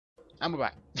And we're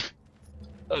back.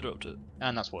 I dropped it.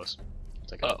 And that's worse.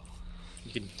 Take it. Oh.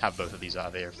 You can have both of these out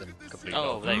of here if they're completely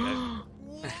Oh, there you go.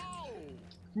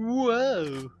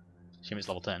 Whoa! Assume it's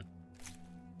level 10.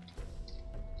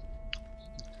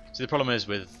 So the problem is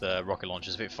with rocket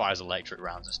launchers, if it fires electric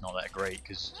rounds, it's not that great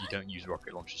because you don't use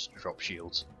rocket launchers to drop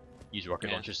shields. You use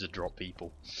rocket launchers to drop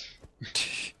people.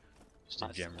 Just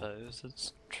in general. Suppose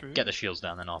it's true. Get the shields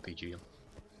down, then RPG them.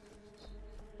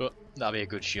 But that'll be a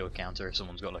good shield counter if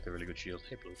someone's got like a really good shield.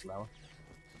 Hey, blue flower.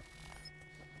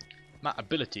 My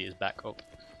ability is back up,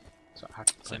 so I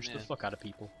can punch the fuck out of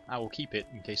people. I will keep it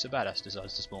in case a badass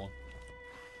decides to spawn.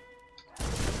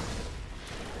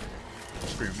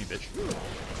 Screw me, bitch.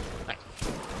 Thank you.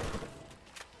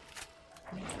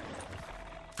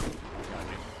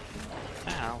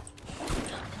 Ow.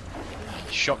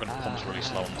 The shotgun pump's really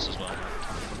slow on this as well.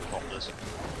 Pop this.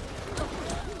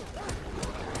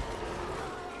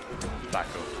 Back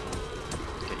up.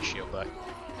 Get your shield back.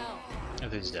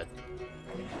 Everything's dead.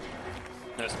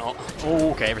 No, it's not.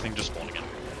 Oh, okay, everything just spawned again.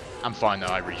 I'm fine though,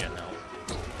 I regen now.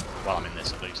 Well, I'm in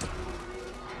this at least.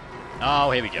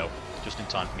 Oh, here we go. Just in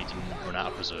time for me to run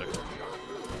out of Berserk.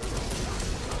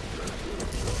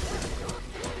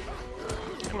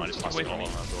 I might just pass it all on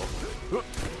that door.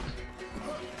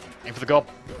 Aim for the gob.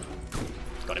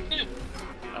 Got him.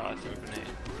 Oh, I threw a grenade.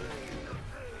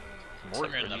 More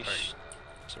than that person.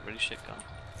 It's a really shit gun.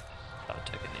 That would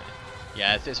take it near.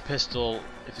 Yeah, if it's a pistol,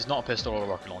 if it's not a pistol or a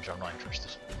rocket launcher, I'm not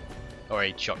interested. Or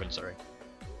a shotgun, sorry.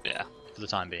 Yeah. For the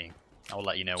time being. I will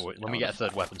let you know when we get a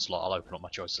third weapon slot. I'll open up my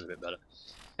choices a bit better.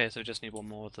 Okay, so we just need one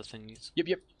more of the thingies.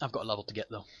 Yep. I've got a level to get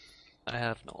though. I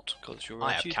have not, because you're I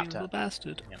a have cheating capped little out.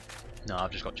 bastard. Yeah. No,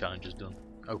 I've just got challenges done.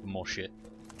 Open more shit.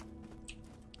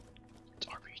 It's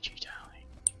RPG time.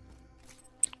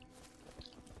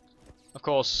 Of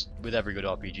course, with every good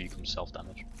RPG comes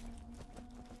self-damage.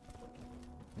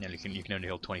 You can only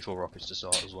hold 24 rockets to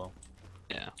start as well.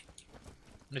 Yeah.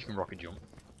 And you can rocket jump.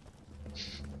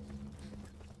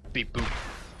 Beep boop.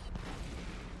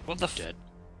 What the Dead.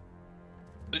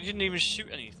 You didn't even shoot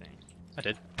anything. I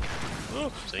did.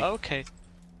 Oh, see? Okay.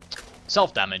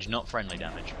 Self-damage, not friendly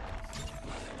damage.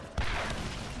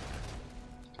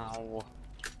 Ow.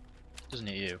 Doesn't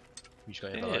hit you. You just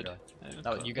got hit by that guy.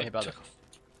 No, you got hit by that.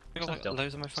 Stand still.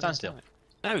 Loads of my Stand still.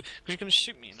 No, because you're gonna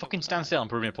shoot me. Fucking stand still, I'm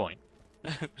proving a point.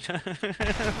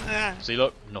 See,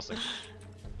 look, nothing.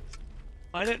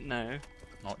 I don't know.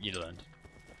 Not you learned.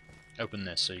 Open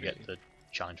this so you get the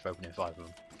challenge for opening 5 of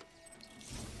them.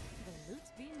 The loot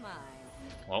be mine.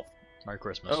 Well, Merry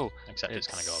Christmas. Oh, except it's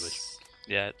kind of garbage.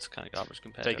 Yeah, it's kind of garbage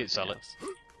compared Take to it, sell it. else.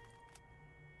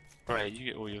 Right, you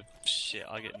get all your shit,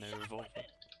 I get no revolver.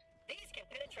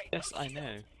 Yes, I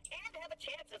know.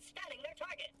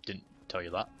 Didn't tell you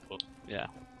that, but Yeah.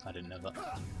 I didn't know that.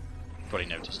 Probably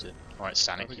noticed it. Alright,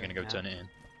 Sanic, you're gonna go turn it in.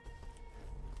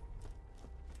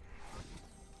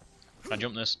 Can I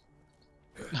jump this?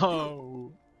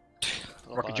 No!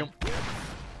 Rocket jump.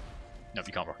 Nope,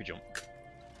 you can't rocket jump.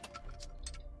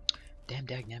 Damn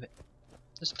dagnabbit.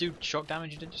 Does it do shock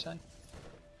damage, did you say?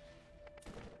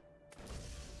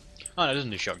 Oh no, it doesn't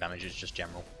do shock damage, it's just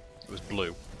general. It was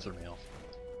blue, threw me off.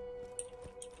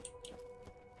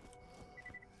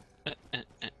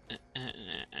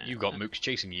 You've got mooks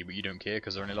chasing you, but you don't care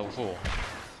because they're only level 4.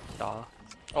 Yeah.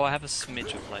 Oh, I have a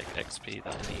smidge of like XP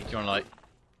that I need. Do you want to like...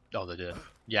 Oh, they did.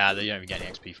 Yeah, they don't even get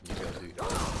any XP from these guys, do you?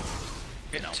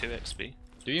 Get No. 2 XP.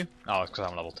 Do you? Oh, it's because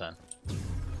I'm level 10.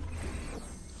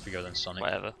 If we go then Sonic.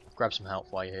 Whatever. Grab some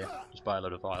health while you're here. Just buy a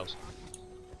load of vials.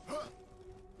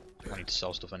 I need to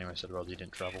sell stuff anyway, so I'd rather you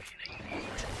didn't travel.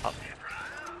 Up.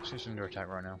 She's under attack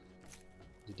right now.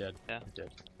 You're dead. Yeah. You're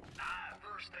dead.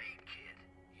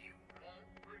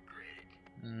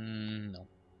 No.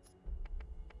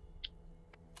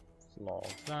 Flog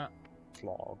that.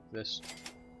 Flog this.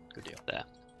 Good deal. There.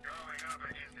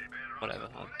 Whatever,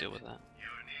 I'll deal with that.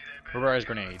 Rubberized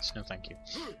grenades. No, thank you.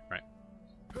 Right.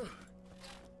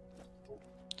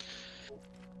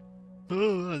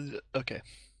 Okay.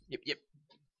 Yep.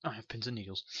 I have pins and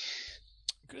needles.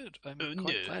 Good, I'm No.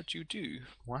 quite glad you do.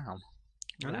 Wow.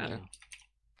 I know. Really?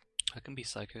 I can be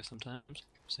psycho sometimes.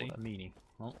 See? What a meanie.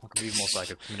 Well, I can be even more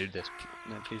psycho. I'm gonna do this.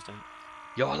 No, please don't.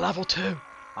 You're level 2!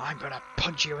 I'm gonna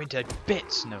punch you into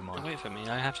bits! Never mind. Wait for me,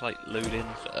 I have to like load in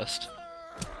first.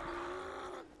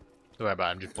 Don't worry about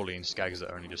it, I'm just bullying skags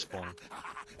that are only just spawning.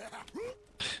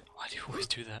 Why do you always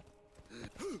do that?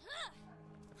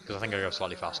 Because I think I go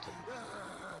slightly faster.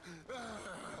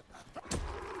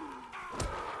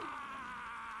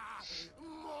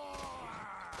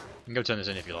 You can go turn this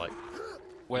in if you like.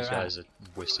 Where These at? guys are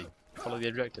whissy. Follow the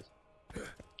objective.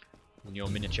 In your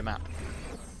miniature map.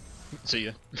 See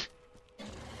ya.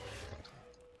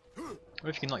 What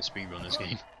if you can like speedrun this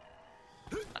game?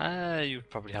 You'd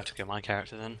probably have to go my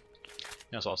character then.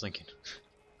 That's what I was thinking.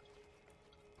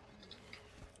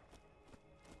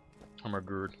 Armor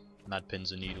good, mad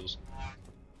pins and needles.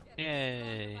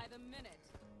 Yay! By the minute.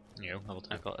 You know, level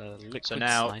 10. I've got a liquid So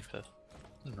now- sniper.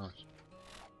 Oh, nice.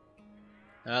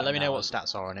 Let me know what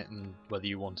stats are on it and whether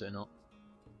you want it or not.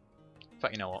 In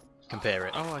fact, you know what? Compare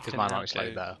it, Oh, I because can mine now might be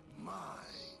slightly go better.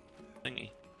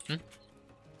 Thingy. Hmm?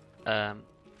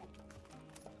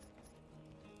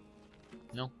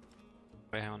 No?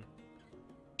 Wait, hang on.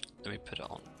 Let me put it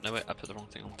on. No, wait, I put the wrong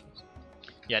thing on.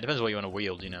 Yeah, it depends what you want to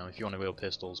wield, you know. If you want to wield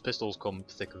pistols, pistols come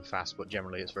thick and fast, but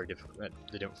generally it's very difficult.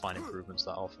 They don't find improvements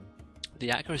that often.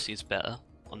 The accuracy is better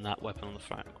on that weapon on the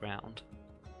front ground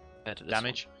compared to this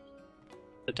Damage? one.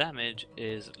 The damage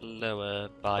is lower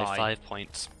by 5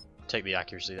 points. Take the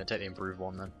accuracy, then take the improved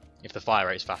one then. If the fire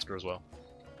rate's faster as well.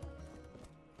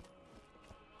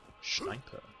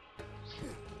 Sniper.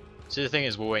 See, the thing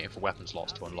is, we're waiting for weapon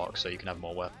slots to unlock, so you can have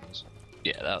more weapons.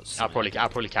 Yeah, that's. I'll probably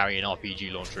carry an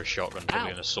RPG launcher, a shotgun,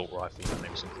 probably Ow. an assault rifle, and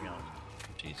maybe something else.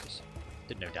 Jesus.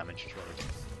 Did no damage,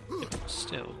 surely.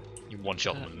 Still. You one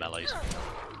shot them with melees.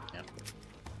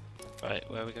 Right,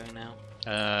 where are we going now?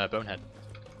 Bonehead.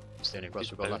 It's the only boss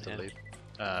Who's we've got left, I Bonehead?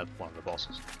 believe. One of the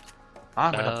bosses.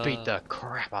 I'm gonna beat the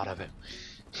crap out of him.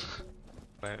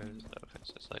 Where is that? Okay,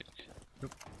 so it's like.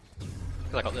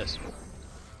 I got this.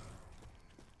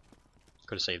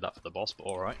 Could have saved that for the boss, but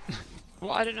alright.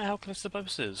 Well, I don't know how close the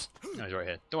boss is. No, he's right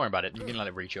here. Don't worry about it. You can let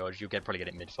it recharge. You'll probably get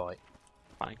it mid-fight.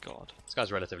 My god. This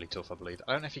guy's relatively tough, I believe.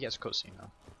 I don't know if he gets a cutscene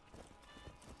though.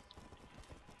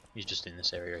 He's just in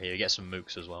this area here. He gets some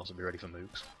mooks as well, so be ready for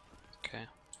mooks. Okay.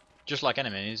 Just like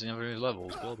enemies in every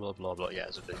levels. Blah blah blah blah. Yeah,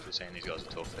 it's basically saying these guys are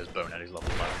tough. There's Bonehead, he's level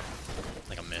 11. I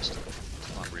think I missed.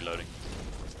 I'm reloading.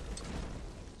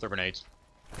 Throw grenades.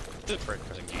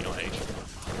 Pressing G, not H.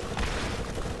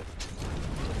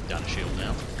 Down the shield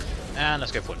now. And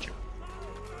let's go punch him.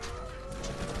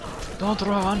 Don't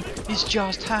run! It's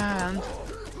just hand! Okay,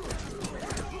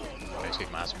 he's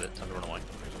kicking my ass a bit. Time to run away.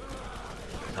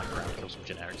 Flank around, kill some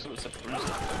generics. So it's like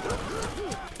bruiser.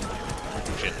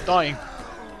 Oh shit, dying!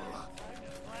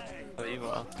 Oh, you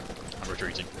are. I'm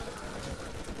retreating.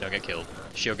 Don't get killed.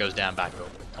 Shield goes down, back up.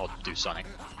 I'll do Sonic,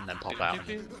 and then pop out.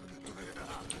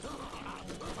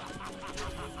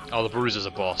 Oh, the Bruiser's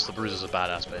a boss. The Bruiser's a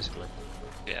badass, basically.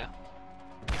 Yeah.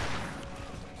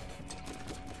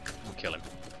 We'll kill him.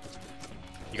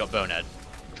 You got Bonehead.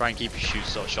 Try and keep your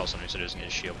shots on him so he doesn't get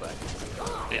his shield back.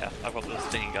 Yeah, I've got the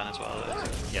stinging gun as well.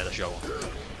 Yeah, the shot one.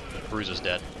 Bruiser's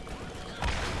dead.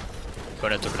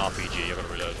 Bonehead took an RPG, I gotta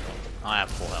reload. I have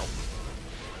full health.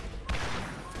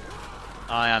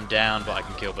 I am down, but I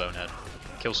can kill Bonehead.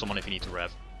 Kill someone if you need to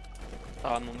rev.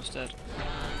 Oh, I'm almost dead.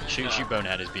 Shoot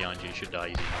Bonehead is behind you, you should die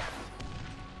easy.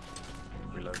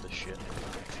 Reload this shit.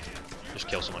 Just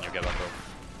kill someone, you'll get back up.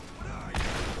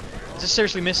 Is this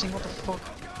seriously missing? What the fuck?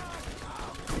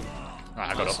 Right,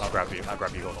 I got up, I'll grab you,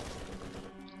 hold on.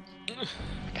 I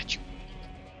got you.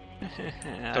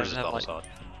 I, Those have, just hard.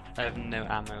 I have no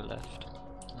ammo left.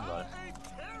 Right.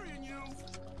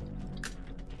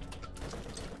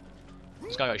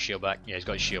 This guy got his shield back. Yeah, he's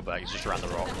got his shield back, he's just around the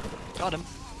rock. Got him.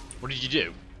 What did you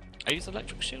do? I used the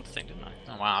electric shield thing, didn't I?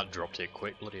 Oh wow, I dropped it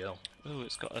quick, bloody hell. Oh,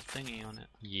 it's got a thingy on it.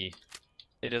 Yeah.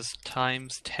 It does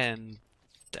times 10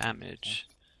 damage.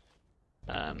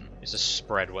 It's a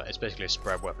spread weapon. It's basically a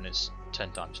spread weapon. It's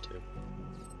 10 times 2.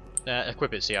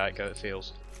 Equip it, see how it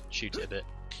feels. Shoot it a bit.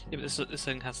 Yeah, but this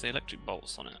thing has the electric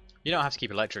bolts on it. You don't have to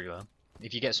keep electric though.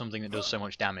 If you get something that does so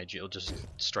much damage, it'll just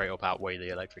straight up outweigh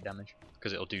the electric damage.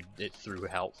 Because it'll do it through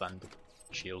health and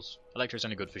shields. Electric's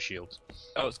only good for shields.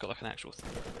 Oh, it's got like an actual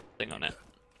thing on it.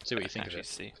 See what you I can think of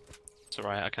actually it. see. It's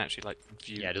alright, I can actually like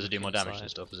view. Yeah, does it do more damage inside. and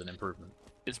stuff as an improvement?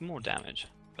 It's more damage.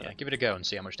 But Yeah, give it a go and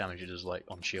see how much damage it does like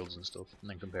on shields and stuff, and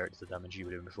then compare it to the damage you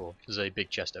were doing before. There's a big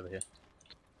chest over here.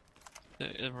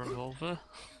 Is it a revolver?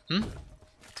 Hmm?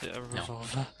 Is it a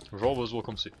revolver? Revolvers will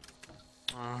come soon.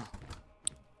 Ah.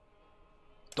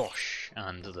 Dosh!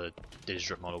 And the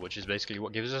Digistrip model, which is basically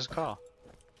what gives us a car.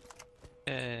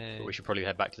 Yay. But we should probably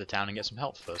head back to the town and get some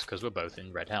health first, because we're both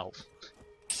in red health.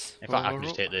 In fact, I can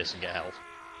just hit this and get health.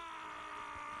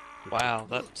 Wow,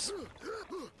 that's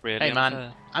really Hey man,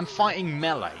 unfair. I'm fighting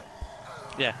melee.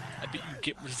 Yeah, I bet you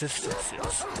get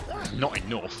resistances. Not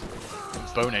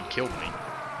enough. Bonehead killed me.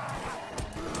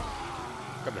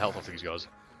 Grab the health off these guys.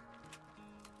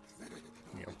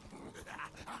 Yep.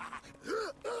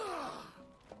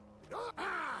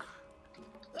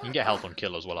 You can get health on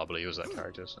kill as well, I believe, as that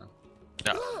character, so.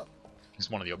 Yeah.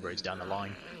 It's one of the upgrades down the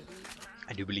line.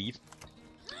 I do believe.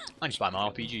 I just buy my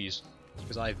RPGs.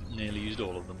 Because I've nearly used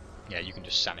all of them. Yeah, you can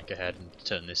just Sanic ahead and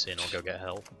turn this in or go get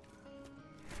health.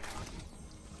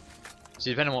 So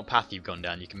depending on what path you've gone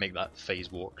down, you can make that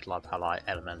phase walk like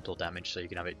elemental damage, so you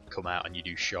can have it come out and you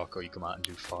do shock, or you come out and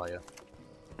do fire.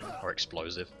 Or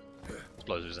explosive.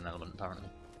 Explosive is an element, apparently.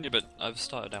 Yeah, but I've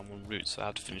started down one route, so I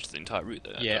have to finish the entire route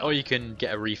there. Yeah, or you can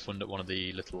get a refund at one of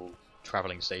the little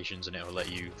travelling stations and it'll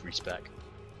let you respec.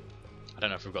 I don't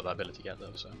know if we've got that ability yet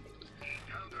though, so...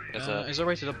 is there a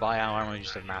way to buy our ammo and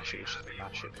just to mash it?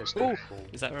 Mash it, pistol. Ooh,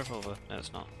 is that a revolver? No,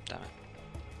 it's not. Damn it.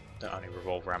 Don't have any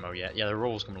revolver ammo yet. Yeah, the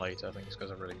revolvers come later, I think it's because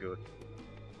they're really good.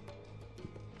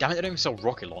 Damn it, they don't even sell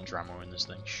rocket launcher ammo in this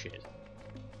thing. Shit.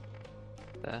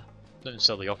 There. They don't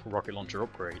sell the rocket launcher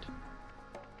upgrade.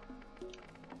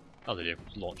 Oh, they do.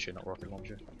 Launcher, not rocket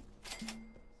launcher.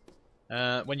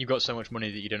 When you've got so much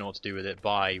money that you don't know what to do with it,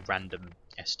 buy random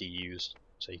SDUs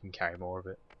so you can carry more of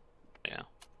it. Yeah.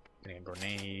 Getting a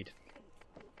grenade.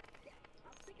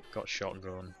 Got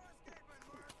shotgun.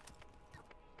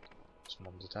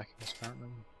 Someone's attacking us apparently.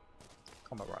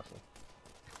 Combat rifle.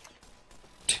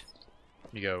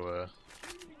 You go,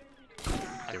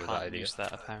 I deal with that can't idiot. use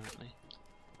that apparently.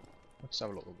 Let's have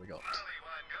a look what we got.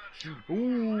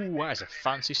 Ooh, there's a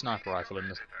fancy sniper rifle in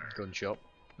the gun shop.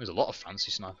 There's a lot of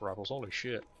fancy sniper rifles, holy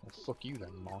shit. Well, fuck you then,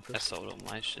 Marcus. I sold all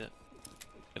my shit.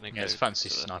 Yeah, it's a fancy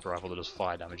sniper rifle that does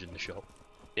fire damage in the shop.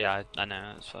 Yeah, I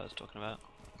know, that's what I was talking about.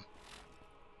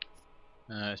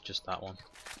 It's just that one.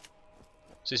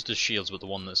 So this does shields, but the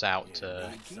one that's out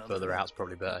further out's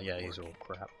probably better. Yeah, he's all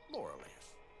crap. More or less.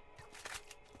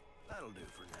 That'll do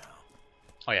for now.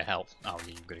 Oh yeah, health. Oh,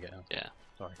 you've got to get health. Yeah.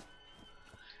 Sorry.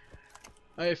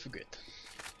 I forget.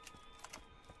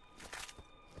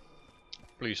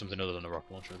 I'll use something other than a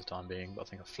rocket launcher for the time being, but I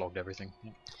think I've flogged everything.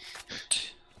 Yeah.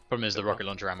 Problem is the rocket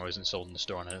launcher ammo isn't sold in the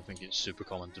store, and I don't think it's super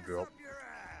common to drop.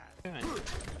 Right.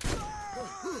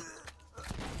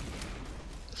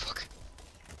 Fuck.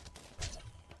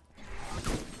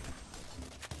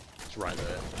 It's right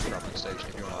there, traveling station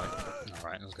if you like.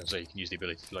 Alright, I was gonna say you can use the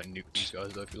ability to like nuke these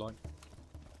guys though if you like.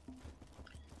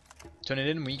 Turn it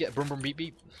in when you get a brum brum beep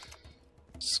beep.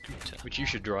 Scooter. Which you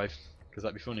should drive, because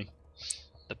that'd be funny.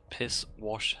 The piss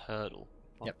wash hurdle.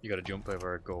 What? Yep, you gotta jump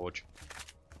over a gorge.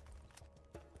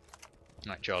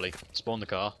 Right, Charlie, spawn the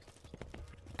car.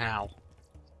 Ow.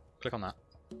 Click on that.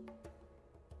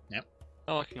 Yep.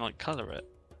 Oh, I can like colour it.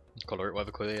 Colour it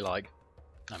whatever colour you like.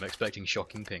 I'm expecting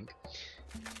shocking pink.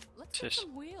 Let's get Just-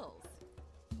 some wheels.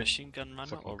 Machine gun runner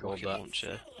Fucking or called rocket that.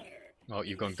 launcher? Oh,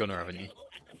 you've gone gunner, haven't you?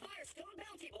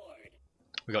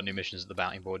 We got new missions at the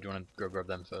bounty board. Do you want to go grab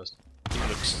them first? It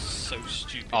looks so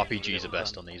stupid. RPGs are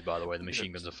best on these, by the way. The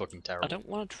machine looks- guns are fucking I terrible. don't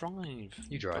want to drive.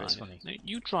 You drive, it's funny. No,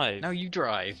 you drive. No, you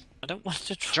drive. I don't want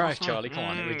to drive. Drive, Charlie. Come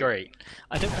on, it'll be great.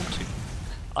 I don't want to.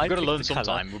 I You've got to picked learn the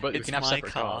sometime. colour. We It's can have my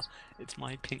separate car. cars. It's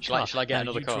my pink Shall I car. get No,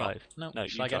 another you car? Drive. No, No,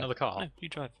 shall you I get drive. another car? No, you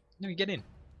drive. No, you get in.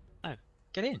 No.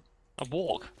 Get in. I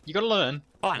walk. You gotta learn.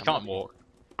 Fine, You I'm can't walk.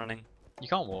 running. You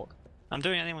can't walk. I'm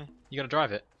doing it anyway. You gotta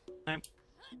drive it. No.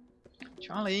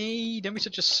 Charlie, don't be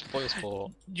such a spoil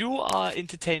sport. You are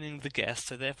entertaining the guests,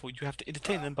 so therefore you have to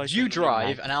entertain them by. You showing them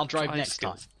drive, your and I'll drive next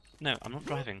skills. No, I'm not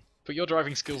driving. But your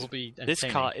driving skills will be entertaining. This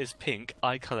car is pink.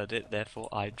 I coloured it, therefore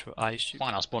I shoot.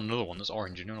 Fine, I'll spawn another one that's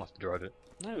orange and you'll have to drive it.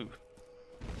 No.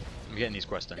 I'm getting these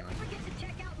quests anyway.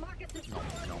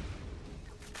 No.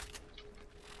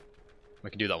 We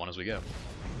can do that one as we go.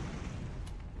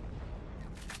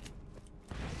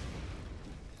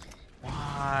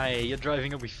 Why? Your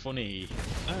driving will be funny.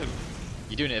 No.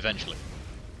 You're doing it eventually.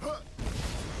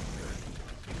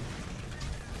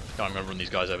 No, I'm gonna run these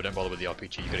guys over. Don't bother with the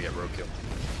RPG. You gotta get roadkill.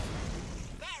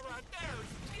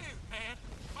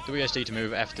 WSD to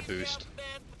move, F to boost.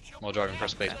 While driving,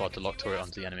 press spacebar to lock turret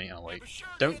onto the enemy. Oh wait.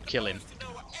 Don't kill him.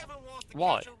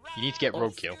 Why? You need to get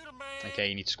roadkill. Okay,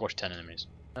 you need to squash 10 enemies.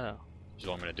 Oh. Which is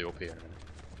what I'm gonna do up here in a minute.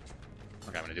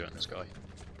 Okay, I'm gonna do it on this guy.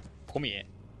 Come here.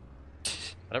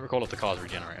 I don't recall if the cars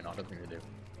regenerate or not. I don't think they do.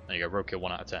 There you go, roadkill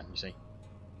 1 out of 10. You see?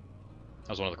 That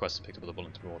was one of the quests I picked up with the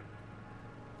bulletin board.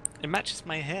 It matches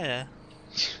my hair.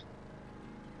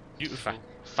 Beautiful.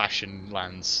 Fashion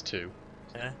lands 2.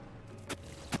 Yeah.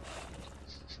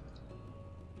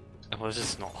 Well, this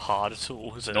is not hard at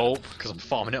all, is it? Nope, because I'm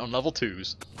farming it on level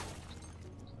 2s.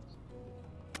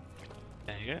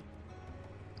 There you go.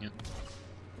 Yep.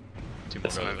 2 more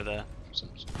There's some go. over there.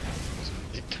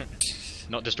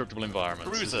 Not destructible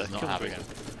environments. Bruiser, This is not kill having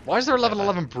Bruiser. it. Why is there a level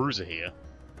 11 bruiser here?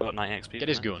 Got 9 XP. Get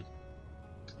his gun.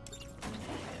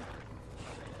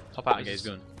 Hop out and get his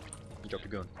gun. You drop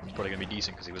your gun. He's probably going to be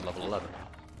decent because he was level 11.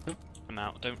 I'm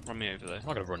out. Don't run me over there. I'm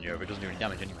not going to run you over. It doesn't do any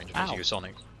damage anyway. Just Ow. makes you go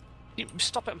Sonic.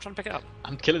 Stop it! I'm trying to pick it up.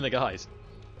 I'm killing the guys.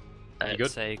 You good?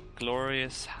 It's a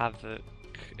glorious havoc.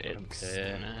 It's,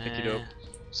 Okay, pick it up,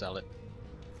 sell it.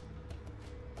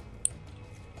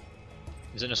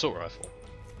 Is it an assault rifle?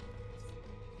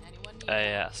 Anyone need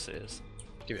yes, it is.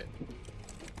 Give it.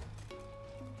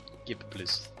 Give it,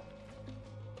 please.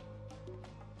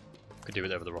 Could do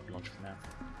it over the rocket launcher for now.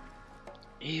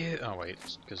 Ew. Oh wait,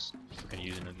 because fucking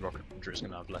using a rocket launcher is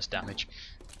gonna have less damage.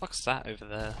 What's that over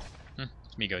there?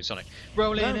 It's me going Sonic.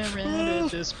 Rolling around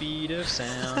at the speed of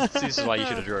sound. See, this is why you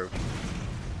should have drove.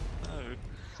 No.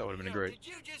 That would have been great. Did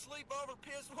you just leap over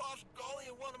piss wash Gully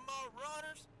and one of my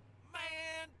runners?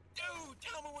 Man, dude,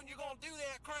 tell me when you're gonna do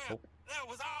that crap. Oh. That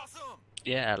was awesome.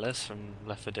 Yeah, Alice from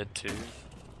Left 4 Dead 2.